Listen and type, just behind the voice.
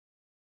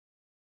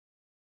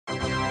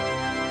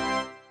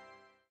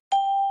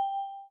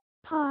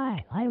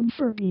Hi, I'm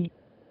Furby.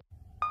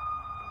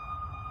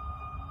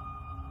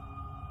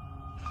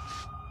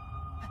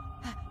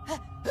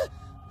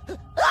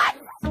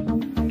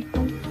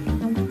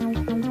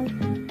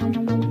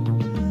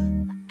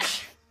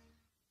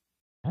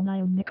 And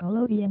I'm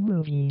Nickelodeon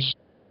Movies.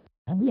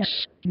 And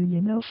yes, do you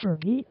know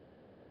Furby?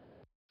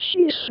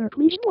 She is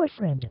Circly's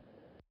boyfriend.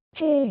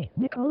 Hey,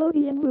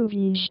 Nickelodeon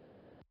Movies.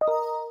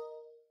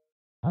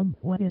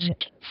 What is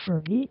it,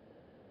 Furby?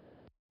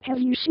 Have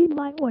you seen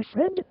my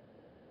boyfriend?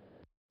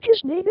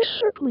 His name is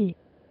Circly.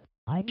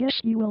 I guess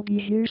he will be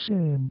here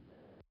soon.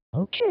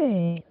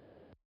 Okay.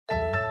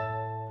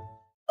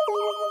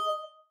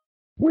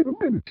 Wait a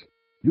minute.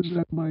 Is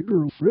that my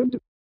girlfriend?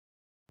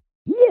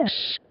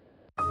 Yes.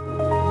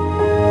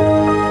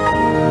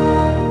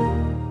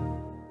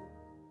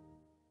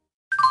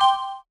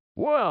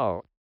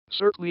 Wow,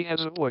 Circly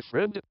has a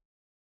boyfriend.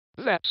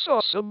 That's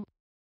awesome.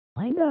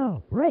 I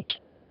know, right?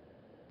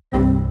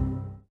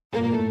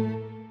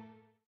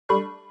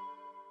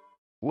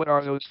 What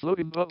are those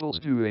floating bubbles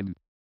doing?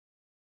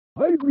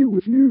 I agree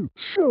with you,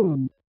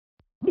 Sean.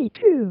 Me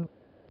too.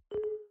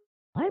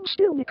 I'm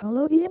still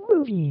Nickelodeon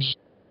Movies.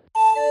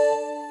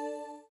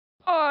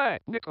 Hi,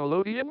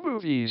 Nickelodeon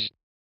Movies.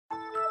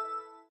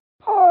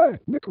 Hi,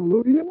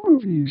 Nickelodeon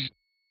Movies.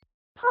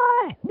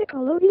 Hi,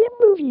 Nickelodeon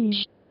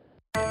Movies.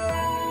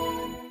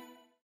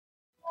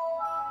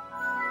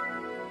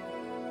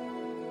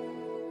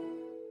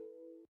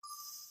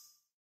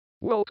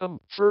 Welcome,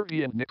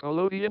 Furby and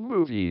Nickelodeon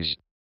Movies.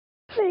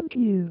 Thank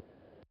you.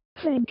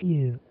 Thank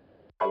you.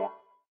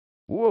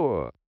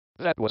 Whoa,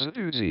 that was a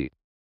doozy.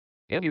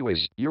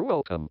 Anyways, you're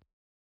welcome.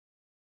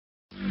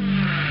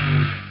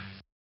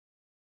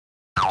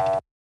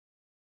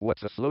 What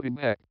the floating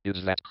heck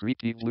is that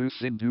creepy blue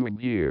thing doing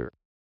here?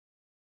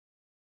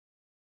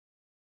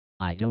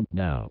 I don't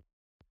know.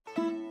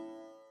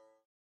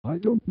 I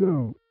don't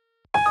know.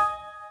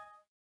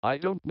 I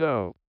don't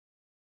know.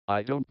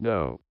 I don't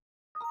know.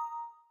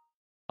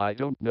 I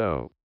don't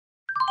know.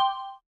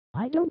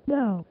 I don't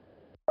know.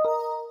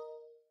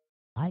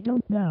 I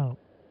don't know.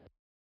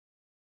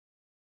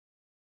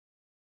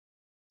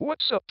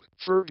 What's up,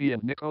 Furby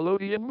and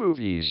Nickelodeon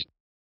Movies?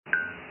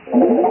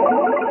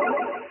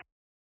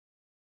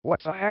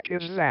 What the heck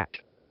is that?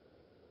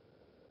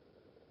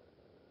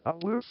 A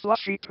blue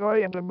fluffy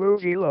toy and a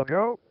movie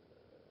logo?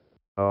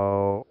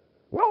 Oh.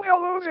 Well,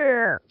 hello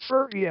there,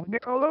 Furby and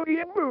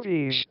Nickelodeon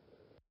Movies.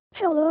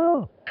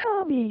 Hello,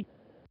 Kami.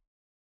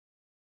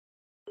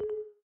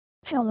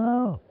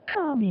 Hello,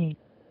 Kami.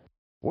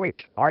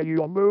 Wait, are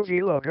you a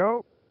movie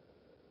logo?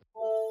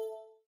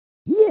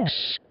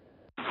 Yes.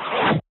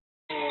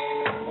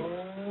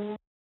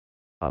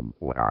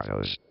 What are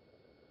those?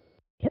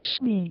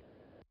 It's me.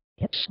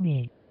 It's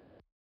me.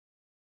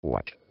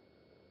 What?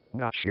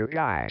 Not you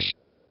guys.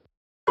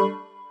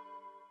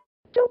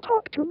 Don't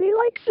talk to me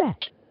like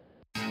that.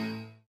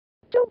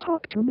 Don't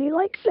talk to me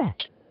like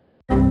that.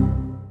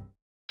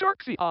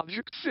 Dark the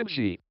object,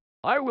 Sinji.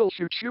 I will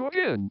shoot you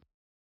again.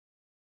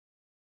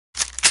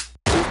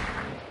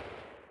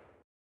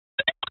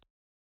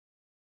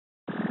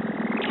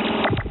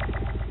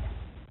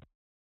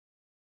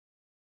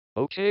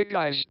 Okay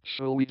guys,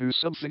 shall we do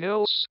something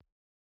else?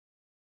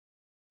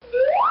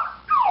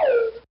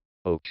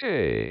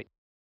 Okay.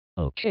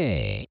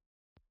 Okay.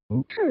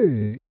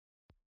 Okay.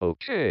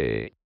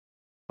 Okay.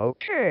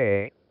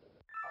 Okay.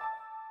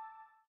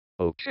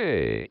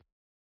 Okay.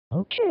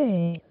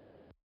 Okay.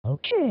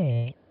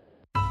 Okay.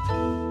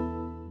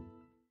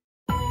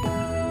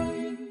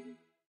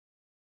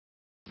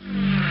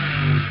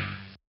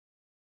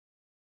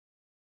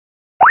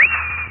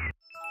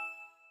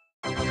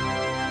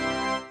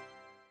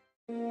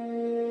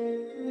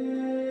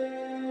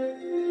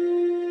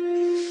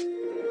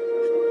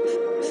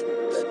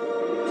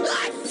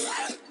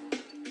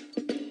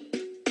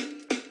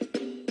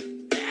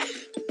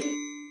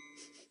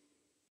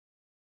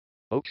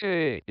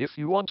 Okay, if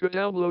you want to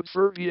download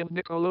Furby and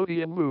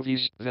Nickelodeon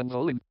Movies, then the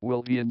link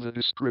will be in the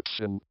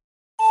description.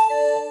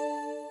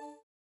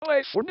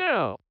 Bye for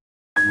now.